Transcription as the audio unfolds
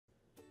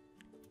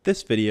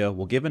This video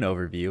will give an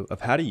overview of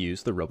how to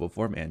use the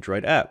RoboForm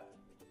Android app.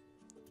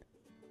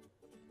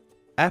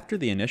 After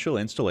the initial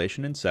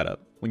installation and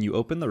setup, when you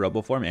open the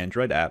RoboForm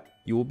Android app,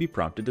 you will be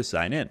prompted to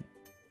sign in.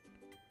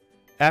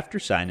 After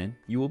sign in,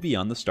 you will be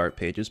on the Start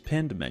Page's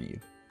Pinned menu.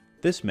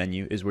 This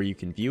menu is where you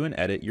can view and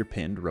edit your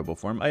pinned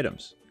RoboForm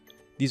items.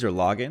 These are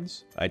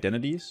logins,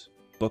 identities,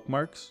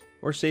 bookmarks,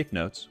 or safe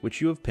notes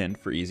which you have pinned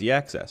for easy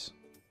access.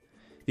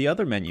 The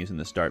other menus in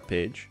the Start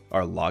page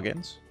are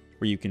Logins,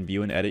 where you can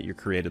view and edit your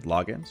created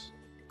logins,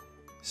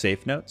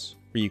 Safe Notes,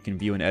 where you can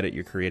view and edit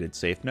your created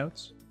safe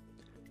notes,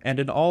 and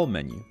an All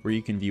menu, where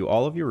you can view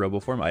all of your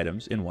RoboForm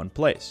items in one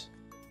place.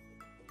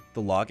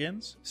 The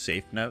Logins,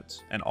 Safe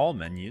Notes, and All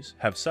menus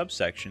have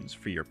subsections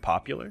for your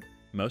popular,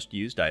 most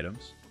used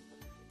items,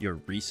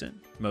 your recent,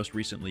 most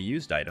recently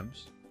used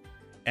items,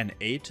 an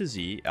A to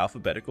Z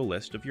alphabetical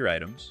list of your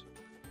items,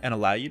 and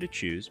allow you to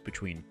choose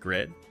between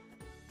grid,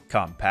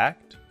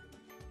 compact,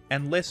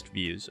 and list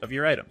views of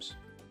your items.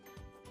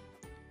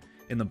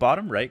 In the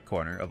bottom right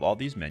corner of all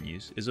these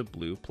menus is a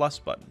blue plus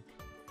button.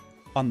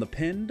 On the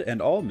Pinned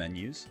and All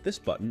menus, this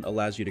button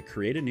allows you to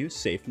create a new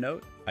safe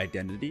note,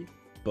 identity,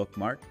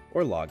 bookmark,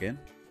 or login.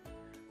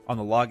 On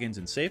the Logins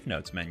and Safe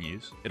Notes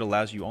menus, it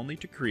allows you only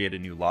to create a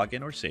new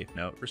login or safe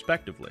note,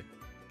 respectively.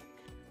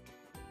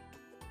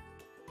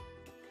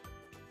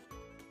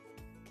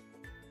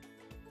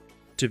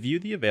 To view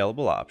the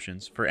available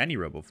options for any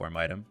RoboForm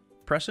item,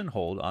 press and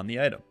hold on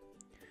the item.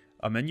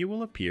 A menu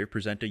will appear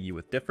presenting you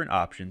with different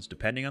options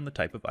depending on the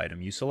type of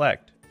item you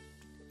select.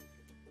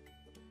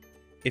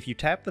 If you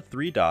tap the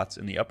three dots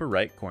in the upper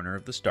right corner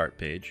of the Start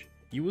page,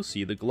 you will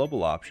see the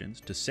global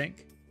options to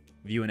sync,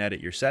 view and edit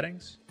your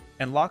settings,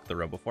 and lock the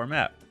RoboForm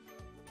app.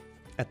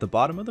 At the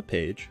bottom of the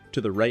page,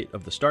 to the right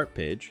of the Start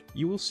page,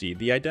 you will see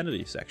the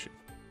Identity section.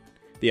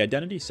 The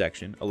Identity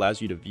section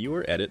allows you to view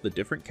or edit the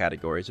different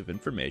categories of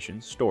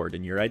information stored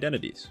in your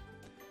identities.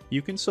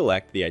 You can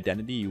select the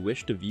identity you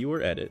wish to view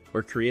or edit,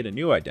 or create a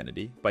new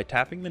identity by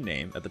tapping the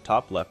name at the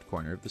top left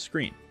corner of the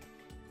screen.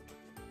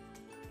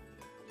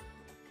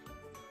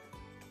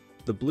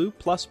 The blue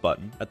plus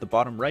button at the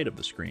bottom right of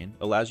the screen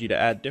allows you to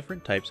add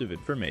different types of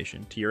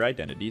information to your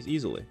identities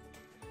easily.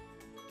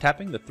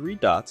 Tapping the three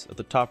dots at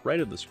the top right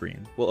of the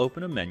screen will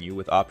open a menu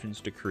with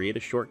options to create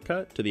a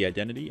shortcut to the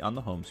identity on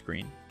the home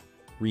screen,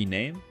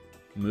 rename,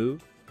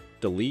 move,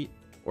 delete,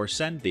 or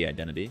send the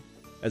identity,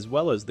 as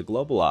well as the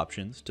global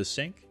options to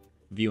sync,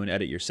 view and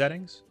edit your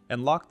settings,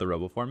 and lock the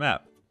RoboForm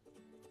app.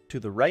 To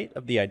the right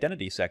of the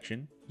Identity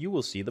section, you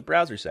will see the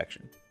Browser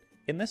section.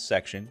 In this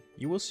section,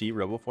 you will see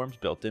RoboForm's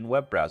built-in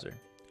web browser.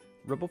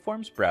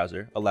 RoboForm's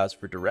browser allows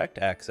for direct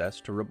access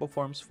to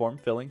RoboForm's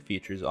form-filling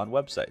features on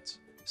websites,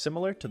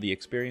 similar to the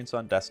experience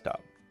on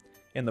desktop.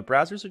 In the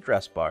browser's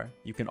address bar,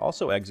 you can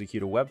also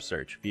execute a web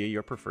search via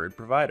your preferred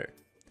provider.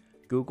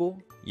 Google,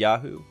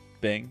 Yahoo,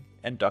 Bing,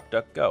 and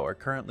DuckDuckGo are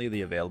currently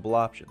the available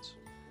options.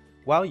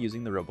 While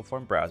using the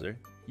RoboForm browser,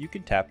 you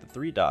can tap the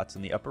three dots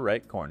in the upper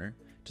right corner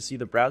to see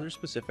the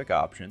browser-specific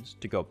options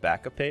to go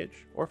back a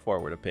page or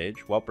forward a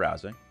page while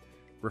browsing,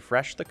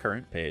 refresh the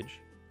current page,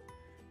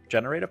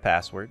 generate a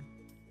password,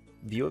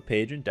 view a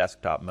page in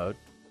desktop mode,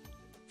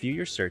 view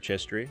your search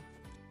history,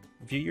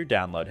 view your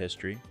download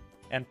history,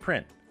 and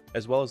print,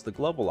 as well as the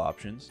global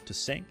options to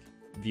sync,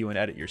 view and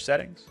edit your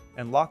settings,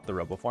 and lock the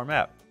RoboForm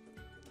app.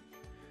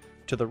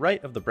 To the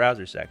right of the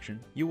Browser section,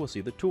 you will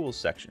see the Tools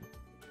section.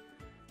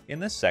 In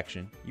this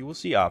section, you will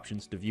see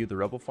options to view the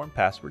RoboForm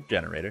Password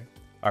Generator,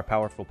 our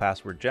powerful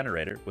password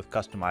generator with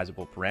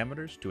customizable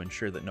parameters to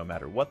ensure that no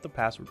matter what the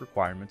password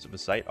requirements of a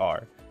site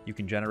are, you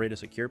can generate a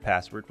secure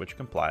password which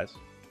complies.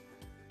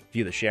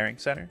 View the Sharing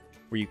Center,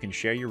 where you can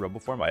share your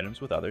RoboForm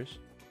items with others.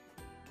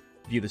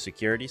 View the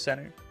Security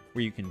Center,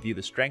 where you can view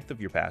the strength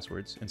of your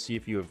passwords and see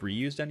if you have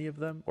reused any of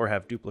them or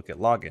have duplicate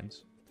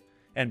logins.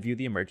 And view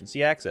the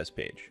Emergency Access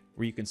page,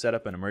 where you can set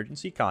up an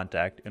emergency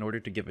contact in order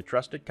to give a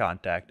trusted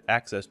contact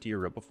access to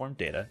your RoboForm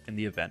data in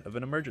the event of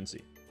an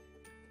emergency.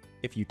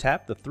 If you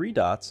tap the three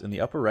dots in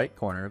the upper right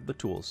corner of the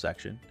Tools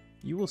section,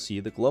 you will see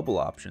the global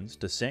options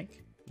to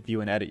sync, view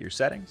and edit your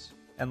settings,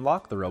 and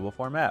lock the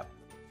RoboForm app.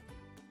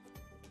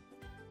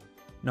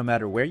 No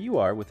matter where you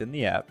are within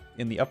the app,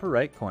 in the upper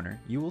right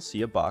corner you will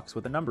see a box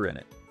with a number in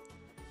it.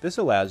 This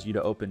allows you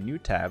to open new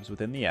tabs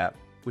within the app,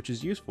 which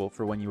is useful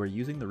for when you are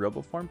using the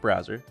RoboForm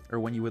browser or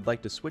when you would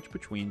like to switch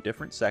between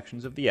different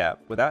sections of the app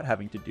without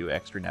having to do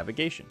extra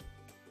navigation.